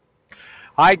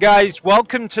Hi, guys.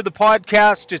 Welcome to the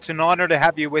podcast. It's an honor to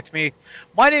have you with me.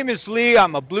 My name is Lee.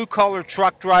 I'm a blue collar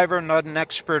truck driver, not an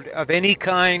expert of any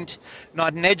kind,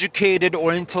 not an educated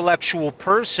or intellectual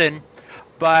person,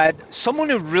 but someone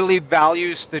who really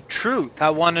values the truth. I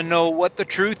want to know what the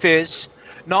truth is,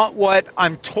 not what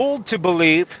I'm told to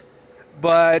believe,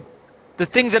 but the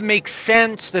things that make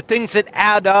sense, the things that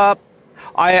add up.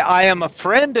 I am a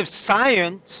friend of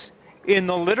science in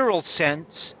the literal sense,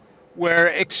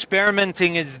 where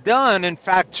experimenting is done and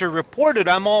facts are reported.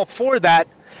 I'm all for that.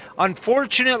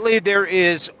 Unfortunately, there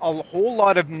is a whole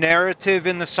lot of narrative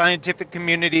in the scientific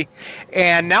community,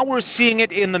 and now we're seeing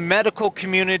it in the medical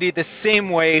community the same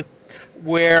way,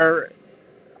 where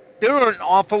there are an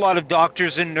awful lot of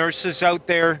doctors and nurses out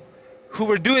there who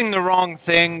are doing the wrong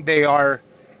thing. They are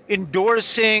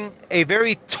endorsing a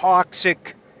very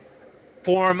toxic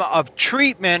form of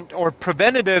treatment or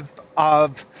preventative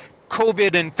of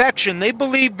COVID infection. They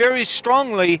believe very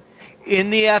strongly in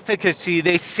the efficacy.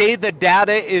 They say the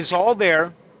data is all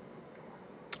there,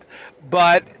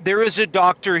 but there is a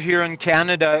doctor here in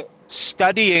Canada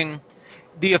studying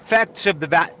the effects of the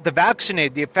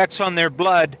vaccinated, the effects on their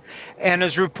blood, and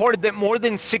has reported that more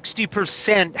than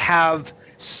 60% have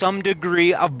some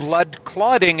degree of blood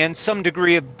clotting and some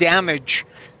degree of damage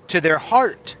to their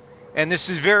heart. And this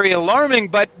is very alarming,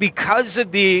 but because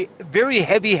of the very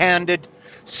heavy handed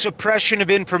suppression of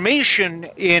information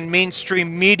in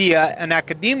mainstream media and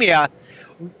academia,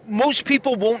 most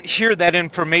people won't hear that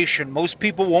information. Most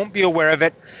people won't be aware of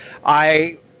it.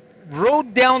 I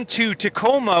rode down to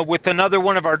Tacoma with another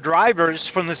one of our drivers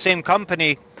from the same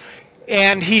company,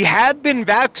 and he had been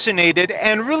vaccinated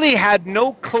and really had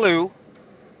no clue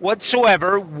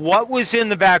whatsoever what was in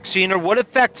the vaccine or what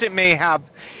effects it may have.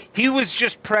 He was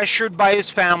just pressured by his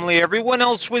family. Everyone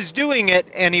else was doing it,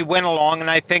 and he went along. And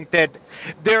I think that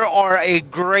there are a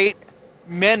great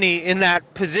many in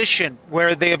that position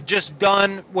where they have just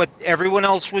done what everyone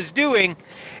else was doing.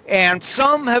 And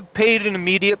some have paid an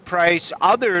immediate price,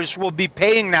 others will be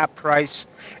paying that price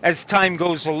as time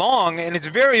goes along. And it's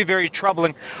very, very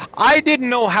troubling. I didn't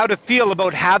know how to feel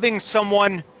about having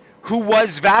someone who was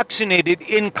vaccinated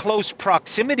in close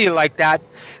proximity like that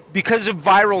because of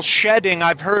viral shedding.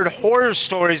 I've heard horror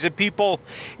stories of people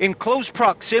in close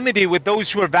proximity with those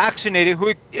who are vaccinated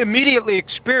who immediately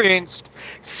experienced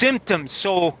symptoms.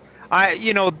 So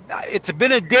it's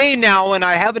been a day now and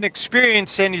I haven't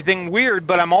experienced anything weird,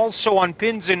 but I'm also on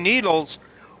pins and needles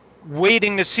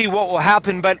waiting to see what will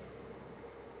happen. But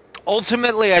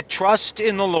ultimately, I trust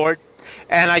in the Lord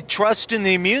and I trust in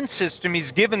the immune system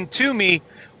He's given to me,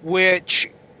 which,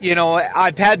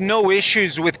 I've had no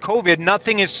issues with COVID.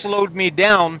 Nothing has slowed me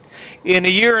down. In a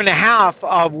year and a half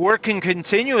of working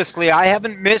continuously, I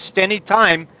haven't missed any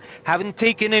time, haven't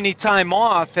taken any time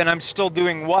off, and I'm still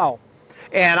doing well.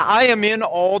 And I am in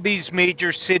all these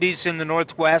major cities in the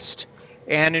Northwest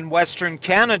and in Western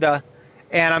Canada,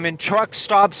 and I'm in truck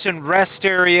stops and rest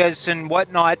areas and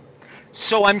whatnot.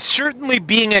 So I'm certainly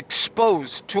being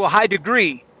exposed to a high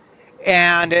degree.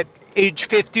 And at age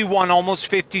 51, almost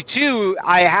 52,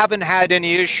 I haven't had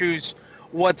any issues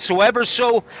whatsoever.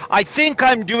 So I think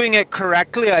I'm doing it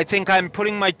correctly. I think I'm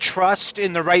putting my trust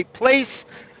in the right place,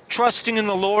 trusting in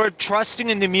the Lord, trusting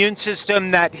in the immune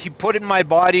system that He put in my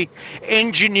body,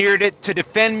 engineered it to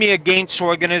defend me against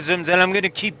organisms, and I'm going to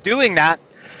keep doing that.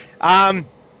 Um,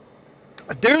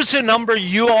 there's a number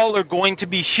you all are going to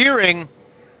be hearing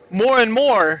more and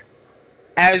more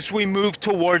as we move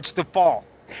towards the fall.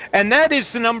 And that is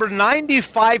the number: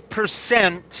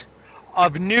 95%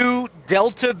 of new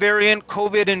Delta variant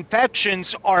COVID infections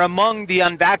are among the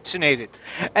unvaccinated.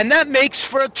 And that makes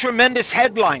for a tremendous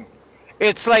headline.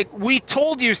 It's like, we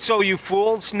told you so, you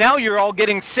fools. Now you're all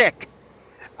getting sick.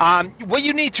 What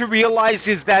you need to realize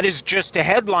is that is just a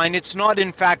headline. It's not,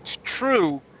 in fact,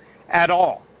 true at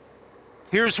all.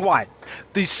 Here's why.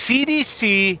 The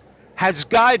CDC has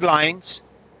guidelines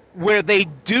where they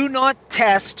do not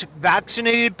test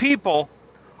vaccinated people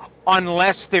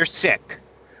unless they're sick.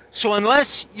 So unless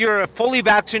you're a fully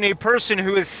vaccinated person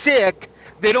who is sick,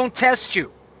 they don't test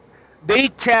you. They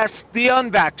test the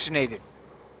unvaccinated.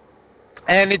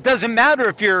 And it doesn't matter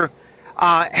if you're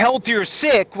healthy or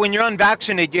sick. When you're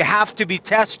unvaccinated, you have to be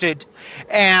tested.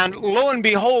 And lo and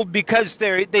behold, because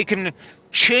they can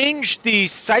change the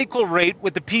cycle rate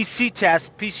with the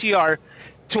PCR,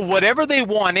 to whatever they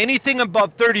want. Anything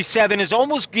above 37 is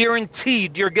almost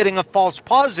guaranteed you're getting a false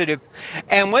positive.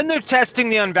 And when they're testing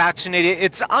the unvaccinated,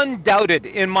 it's undoubted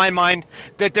in my mind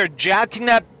that they're jacking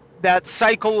that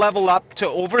cycle level up to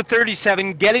over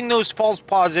 37, getting those false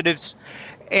positives,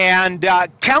 and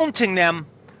counting them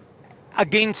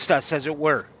against us, as it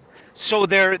were. So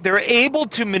they're able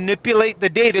to manipulate the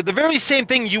data. The very same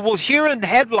thing you will hear in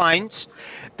headlines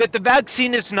that the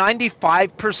vaccine is 95%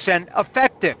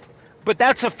 effective. But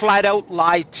that's a flat out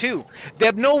lie, too. They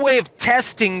have no way of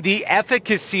testing the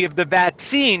efficacy of the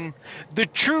vaccine. The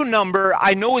true number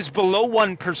I know is below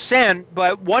 1%,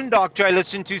 but one doctor I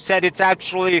listened to said it's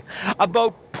actually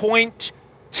about zero point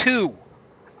 0.2,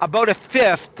 about a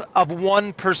fifth of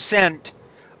 1%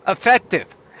 effective.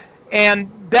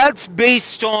 And that's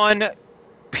based on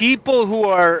people who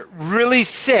are really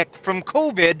sick from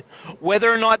COVID,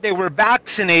 whether or not they were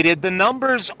vaccinated. The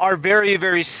numbers are very,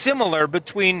 very similar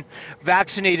between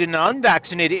vaccinated and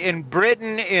unvaccinated. In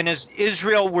Britain, in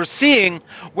Israel, we're seeing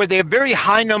where they have very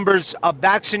high numbers of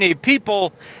vaccinated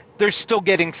people, they're still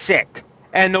getting sick.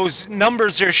 And those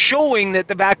numbers are showing that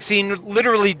the vaccine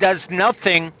literally does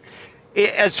nothing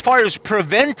as far as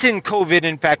preventing COVID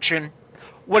infection.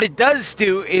 What it does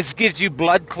do is gives you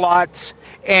blood clots,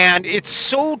 and it's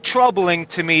so troubling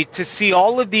to me to see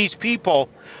all of these people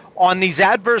on these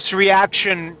adverse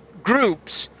reaction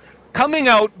groups coming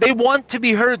out. They want to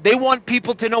be heard. They want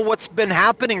people to know what's been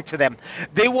happening to them.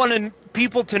 They want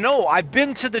people to know. I've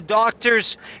been to the doctors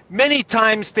many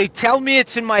times. They tell me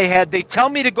it's in my head. They tell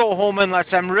me to go home unless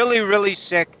I'm really, really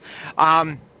sick.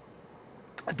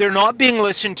 They're not being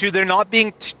listened to, they're not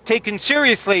being taken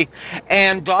seriously,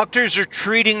 and doctors are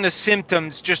treating the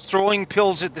symptoms, just throwing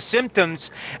pills at the symptoms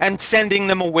and sending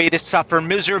them away to suffer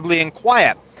miserably in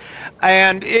quiet.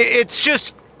 And it's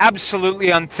just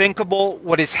absolutely unthinkable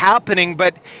what is happening,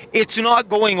 but it's not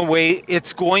going away.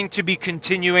 It's going to be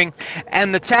continuing,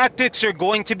 and the tactics are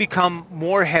going to become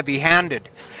more heavy-handed.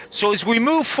 So as we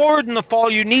move forward in the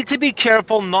fall, you need to be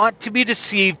careful not to be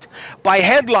deceived by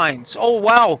headlines. Oh,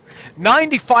 wow,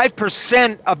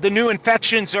 95% of the new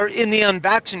infections are in the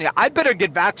unvaccinated. I better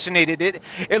get vaccinated.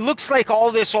 It looks like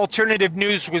all this alternative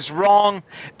news was wrong.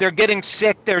 They're getting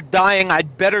sick, they're dying.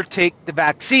 I'd better take the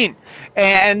vaccine.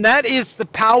 And that is the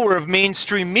power of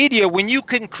mainstream media. When you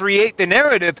can create the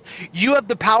narrative, you have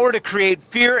the power to create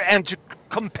fear and to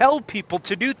compel people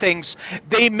to do things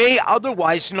they may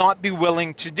otherwise not be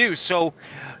willing to do. So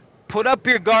put up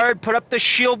your guard, put up the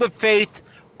shield of faith,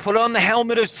 put on the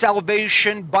helmet of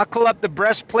salvation, buckle up the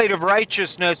breastplate of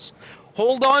righteousness,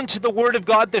 hold on to the word of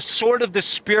God, the sword of the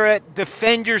Spirit,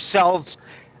 defend yourselves,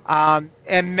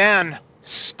 and man,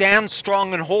 stand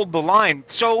strong and hold the line.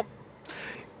 So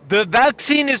the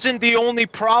vaccine isn't the only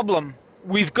problem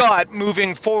we've got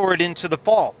moving forward into the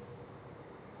fall.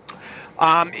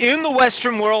 In the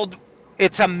Western world,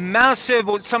 it's a massive,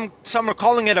 some are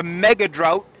calling it a mega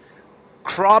drought.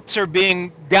 Crops are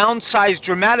being downsized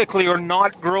dramatically or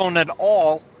not grown at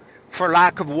all for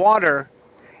lack of water.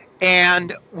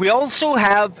 And we also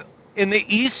have in the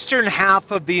eastern half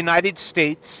of the United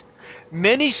States,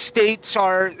 many states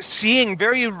are seeing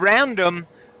very random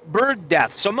bird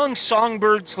deaths among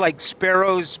songbirds like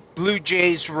sparrows, blue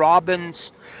jays, robins,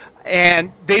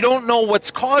 and they don't know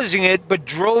what's causing it, but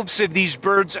droves of these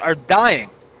birds are dying.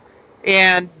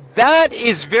 And that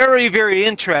is very, very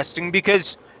interesting because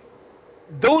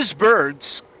those birds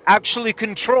actually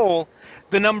control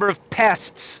the number of pests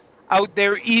out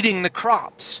there eating the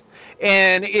crops.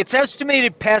 And it's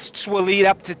estimated pests will eat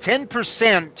up to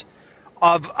 10%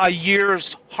 of a year's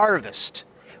harvest.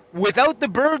 Without the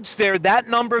birds there, that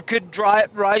number could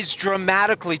rise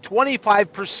dramatically,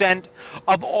 25%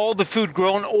 of all the food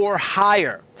grown or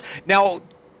higher. Now,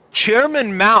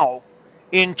 Chairman Mao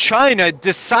in China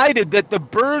decided that the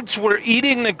birds were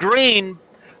eating the grain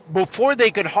before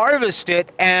they could harvest it,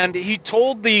 and he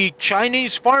told the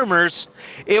Chinese farmers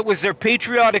it was their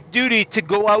patriotic duty to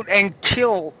go out and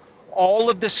kill all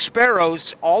of the sparrows,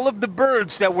 all of the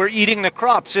birds that were eating the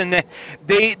crops, and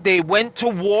they went to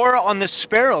war on the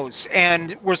sparrows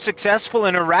and were successful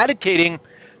in eradicating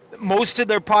most of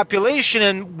their population.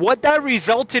 And what that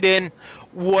resulted in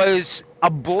was a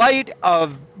blight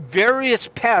of various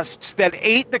pests that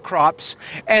ate the crops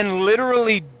and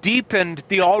literally deepened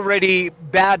the already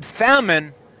bad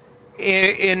famine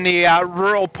in the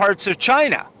rural parts of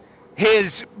China.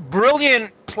 His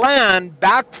brilliant plan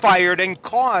backfired and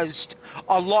caused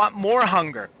a lot more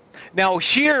hunger. Now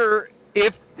here,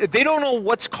 if they don't know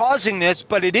what's causing this,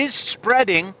 but it is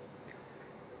spreading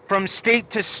from state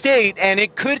to state, and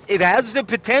it has the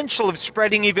potential of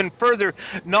spreading even further,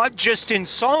 not just in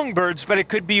songbirds, but it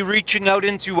could be reaching out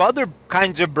into other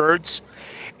kinds of birds,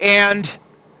 and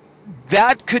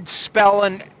that could spell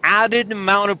an added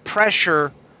amount of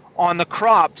pressure on the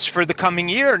crops for the coming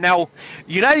year. Now,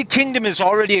 United Kingdom is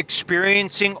already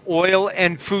experiencing oil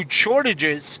and food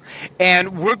shortages,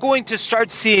 and we're going to start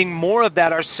seeing more of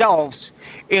that ourselves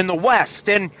in the West.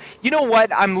 And you know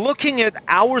what? I'm looking at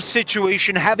our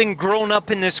situation, having grown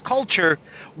up in this culture,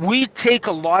 we take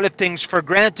a lot of things for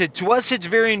granted. To us, it's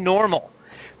very normal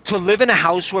to live in a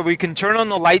house where we can turn on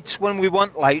the lights when we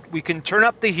want light, we can turn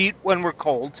up the heat when we're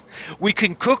cold, we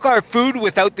can cook our food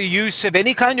without the use of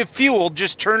any kind of fuel,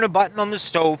 just turn a button on the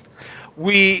stove.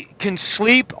 We can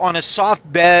sleep on a soft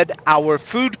bed. Our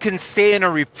food can stay in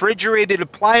a refrigerated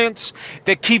appliance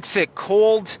that keeps it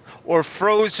cold or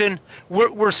frozen.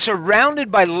 We're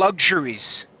surrounded by luxuries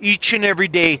each and every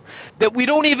day that we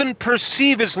don't even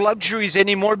perceive as luxuries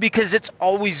anymore because it's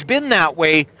always been that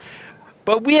way.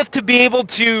 But we have to be able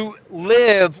to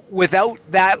live without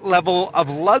that level of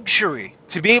luxury,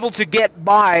 to be able to get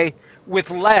by with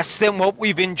less than what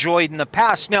we've enjoyed in the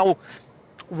past. Now,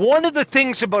 one of the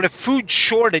things about a food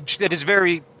shortage that is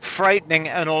very frightening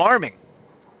and alarming,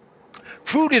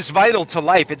 food is vital to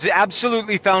life. It's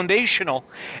absolutely foundational.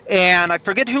 And I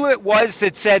forget who it was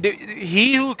that said,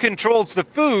 he who controls the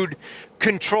food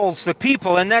controls the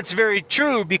people. And that's very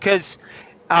true because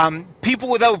people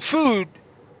without food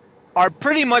are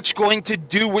pretty much going to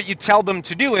do what you tell them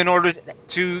to do in order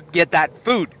to get that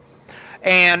food.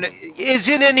 And is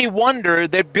it any wonder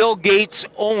that Bill Gates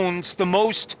owns the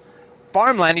most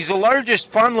farmland? He's the largest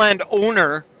farmland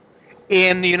owner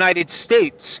in the United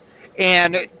States.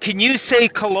 And can you say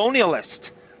colonialist?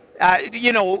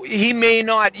 He may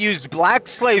not use black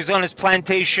slaves on his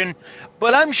plantation,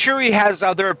 but I'm sure he has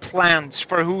other plans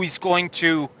for who he's going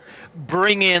to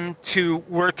bring in to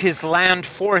work his land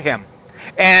for him.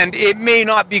 And it may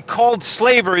not be called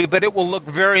slavery, but it will look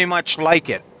very much like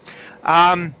it.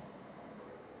 Um,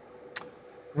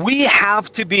 we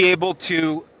have to be able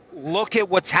to look at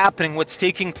what's happening, what's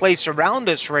taking place around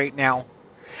us right now,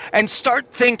 and start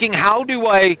thinking, how do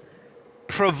I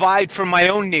provide for my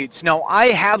own needs? Now, I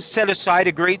have set aside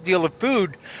a great deal of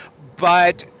food,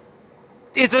 but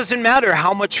it doesn't matter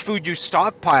how much food you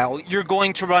stockpile, you're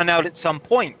going to run out at some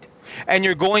point. And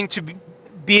you're going to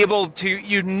be able to,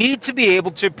 you need to be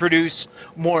able to produce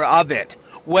more of it.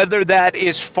 Whether that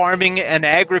is farming and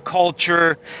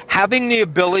agriculture, having the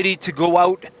ability to go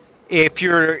out, if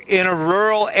you're in a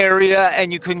rural area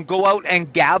and you can go out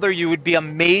and gather, you would be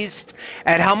amazed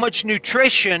at how much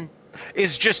nutrition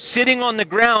is just sitting on the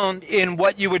ground in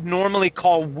what you would normally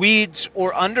call weeds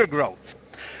or undergrowth.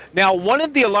 Now, one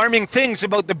of the alarming things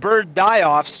about the bird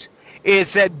die-offs is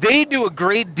that they do a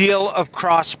great deal of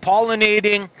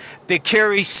cross-pollinating. They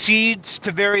carry seeds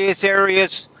to various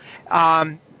areas.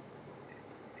 Um,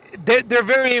 they're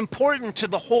very important to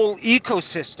the whole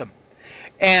ecosystem.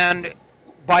 And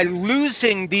by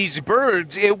losing these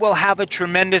birds, it will have a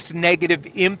tremendous negative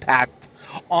impact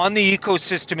on the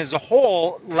ecosystem as a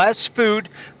whole. Less food,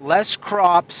 less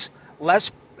crops, less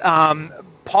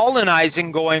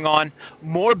pollinizing going on,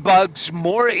 more bugs,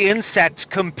 more insects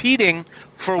competing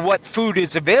for what food is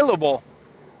available.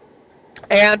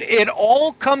 And it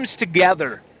all comes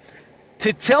together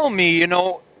to tell me,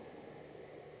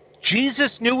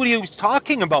 Jesus knew what he was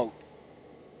talking about.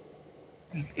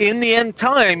 In the end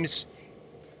times,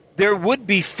 there would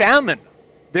be famine,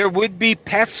 there would be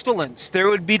pestilence, there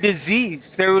would be disease,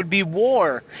 there would be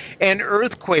war and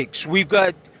earthquakes. We've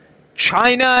got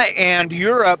China and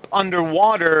Europe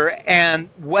underwater and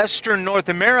Western North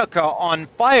America on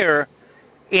fire.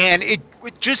 And it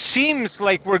just seems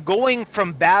like we're going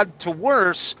from bad to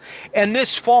worse. And this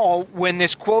fall, when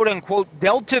this quote unquote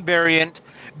Delta variant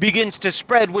begins to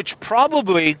spread, which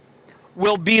probably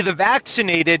will be the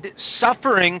vaccinated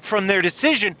suffering from their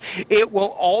decision, it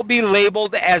will all be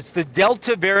labeled as the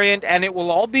Delta variant and it will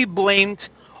all be blamed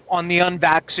on the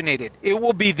unvaccinated. It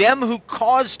will be them who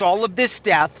caused all of this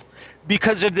death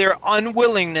because of their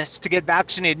unwillingness to get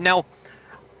vaccinated. Now,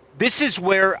 this is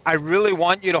where I really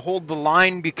want you to hold the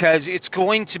line, because it's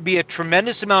going to be a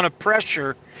tremendous amount of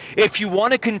pressure. If you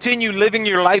want to continue living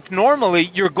your life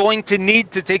normally, you're going to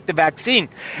need to take the vaccine.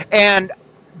 And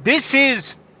this is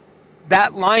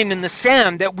that line in the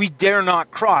sand that we dare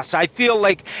not cross. I feel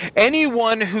like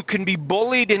anyone who can be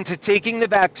bullied into taking the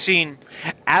vaccine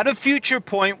at a future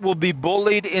point will be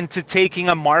bullied into taking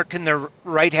a mark in their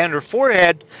right hand or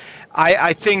forehead.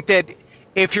 I think that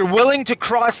if you're willing to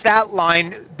cross that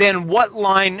line, then what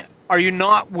line are you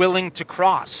not willing to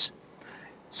cross?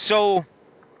 So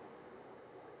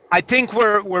I think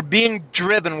we're being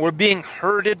driven, we're being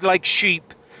herded like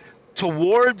sheep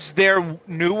towards their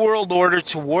new world order,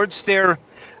 towards their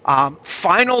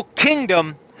final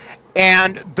kingdom.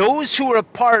 And those who are a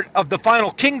part of the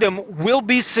final kingdom will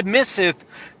be submissive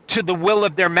to the will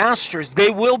of their masters. They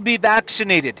will be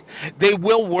vaccinated. They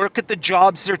will work at the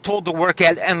jobs they're told to work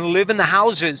at and live in the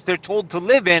houses they're told to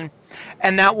live in.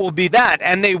 and that will be that.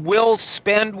 And they will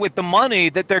spend with the money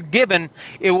that they're given.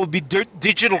 It will be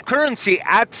digital currency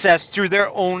accessed through their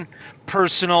own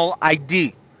personal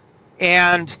ID.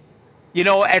 And, you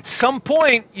know, at some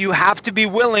point, you have to be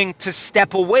willing to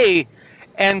step away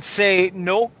and say,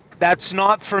 nope, that's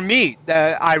not for me.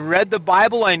 I read the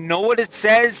Bible, I know what it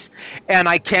says, and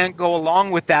I can't go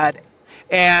along with that.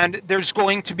 And there's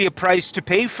going to be a price to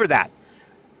pay for that.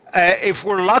 If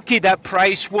we're lucky, that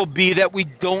price will be that we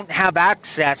don't have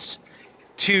access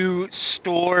to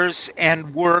stores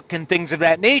and work and things of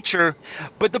that nature,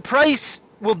 but the price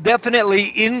will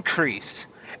definitely increase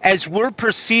as we're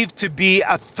perceived to be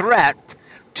a threat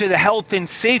to the health and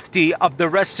safety of the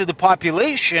rest of the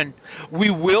population. We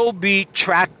will be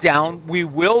tracked down. We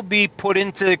will be put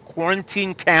into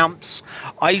quarantine camps,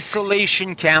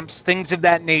 isolation camps, things of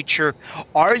that nature.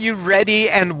 Are you ready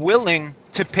and willing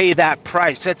to pay that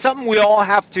price? That's something we all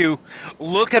have to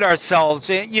look at ourselves.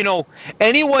 You know,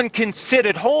 anyone can sit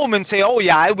at home and say, oh,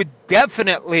 yeah, I would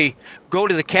definitely go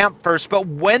to the camp first. But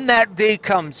when that day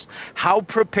comes, how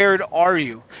prepared are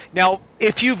you? Now,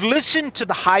 if you've listened to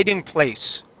The Hiding Place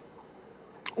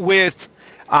with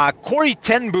Corrie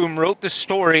ten Boom, wrote the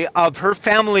story of her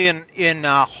family in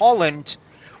Holland.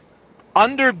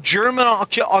 Under German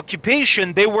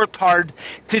occupation, they worked hard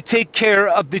to take care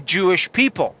of the Jewish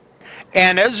people.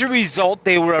 And as a result,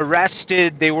 they were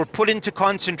arrested, they were put into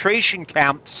concentration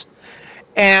camps.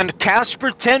 And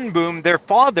Casper ten Boom, their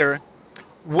father,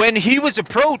 when he was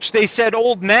approached, they said,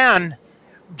 old man,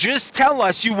 just tell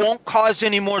us you won't cause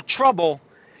any more trouble.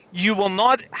 You will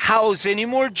not house any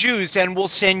more Jews, and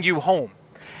we'll send you home.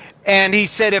 And he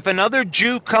said, if another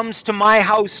Jew comes to my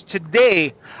house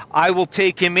today, I will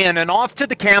take him in. And off to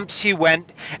the camps he went,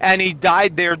 and he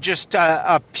died there just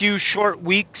a few short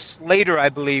weeks later, I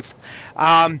believe.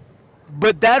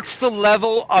 But that's the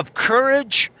level of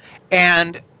courage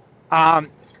and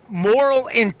moral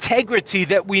integrity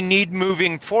that we need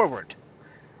moving forward.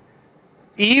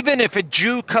 Even if a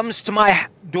Jew comes to my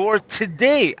door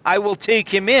today, I will take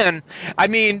him in. I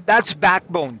mean, that's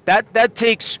backbone. That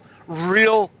takes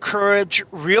real courage,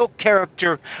 real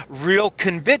character, real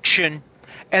conviction.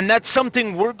 And that's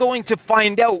something we're going to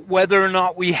find out whether or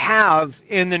not we have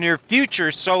in the near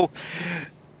future. So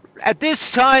at this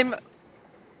time,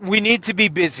 we need to be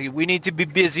busy. We need to be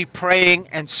busy praying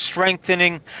and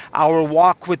strengthening our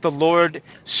walk with the Lord,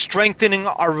 strengthening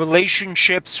our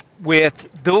relationships with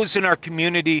those in our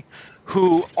community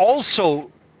who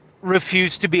also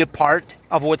refuse to be a part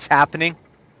of what's happening.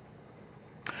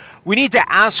 We need to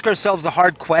ask ourselves the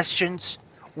hard questions.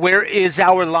 Where is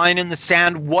our line in the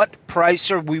sand? What price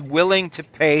are we willing to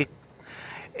pay?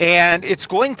 And it's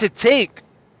going to take,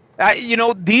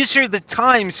 these are the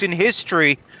times in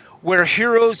history where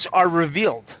heroes are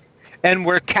revealed and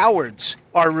where cowards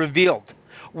are revealed,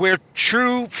 where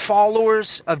true followers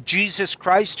of Jesus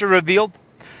Christ are revealed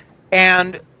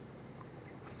and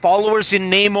followers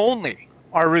in name only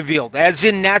are revealed, as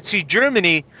in Nazi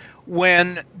Germany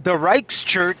when the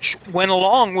Reichschurch went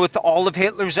along with all of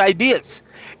Hitler's ideas.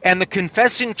 And the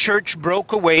confessing church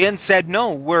broke away and said,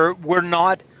 no, we're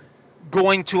not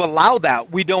going to allow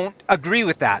that. We don't agree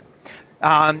with that.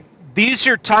 These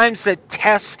are times that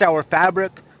test our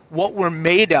fabric, what we're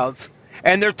made of,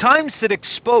 and they're times that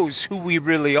expose who we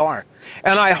really are.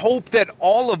 And I hope that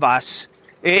all of us,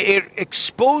 it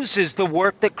exposes the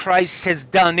work that Christ has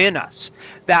done in us,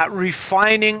 that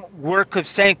refining work of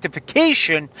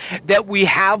sanctification, that we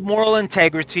have moral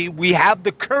integrity, we have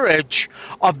the courage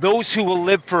of those who will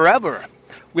live forever.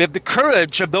 We have the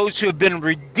courage of those who have been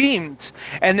redeemed,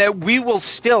 and that we will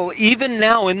still, even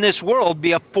now in this world,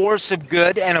 be a force of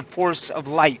good and a force of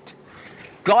light.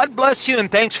 God bless you, and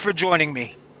thanks for joining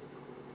me.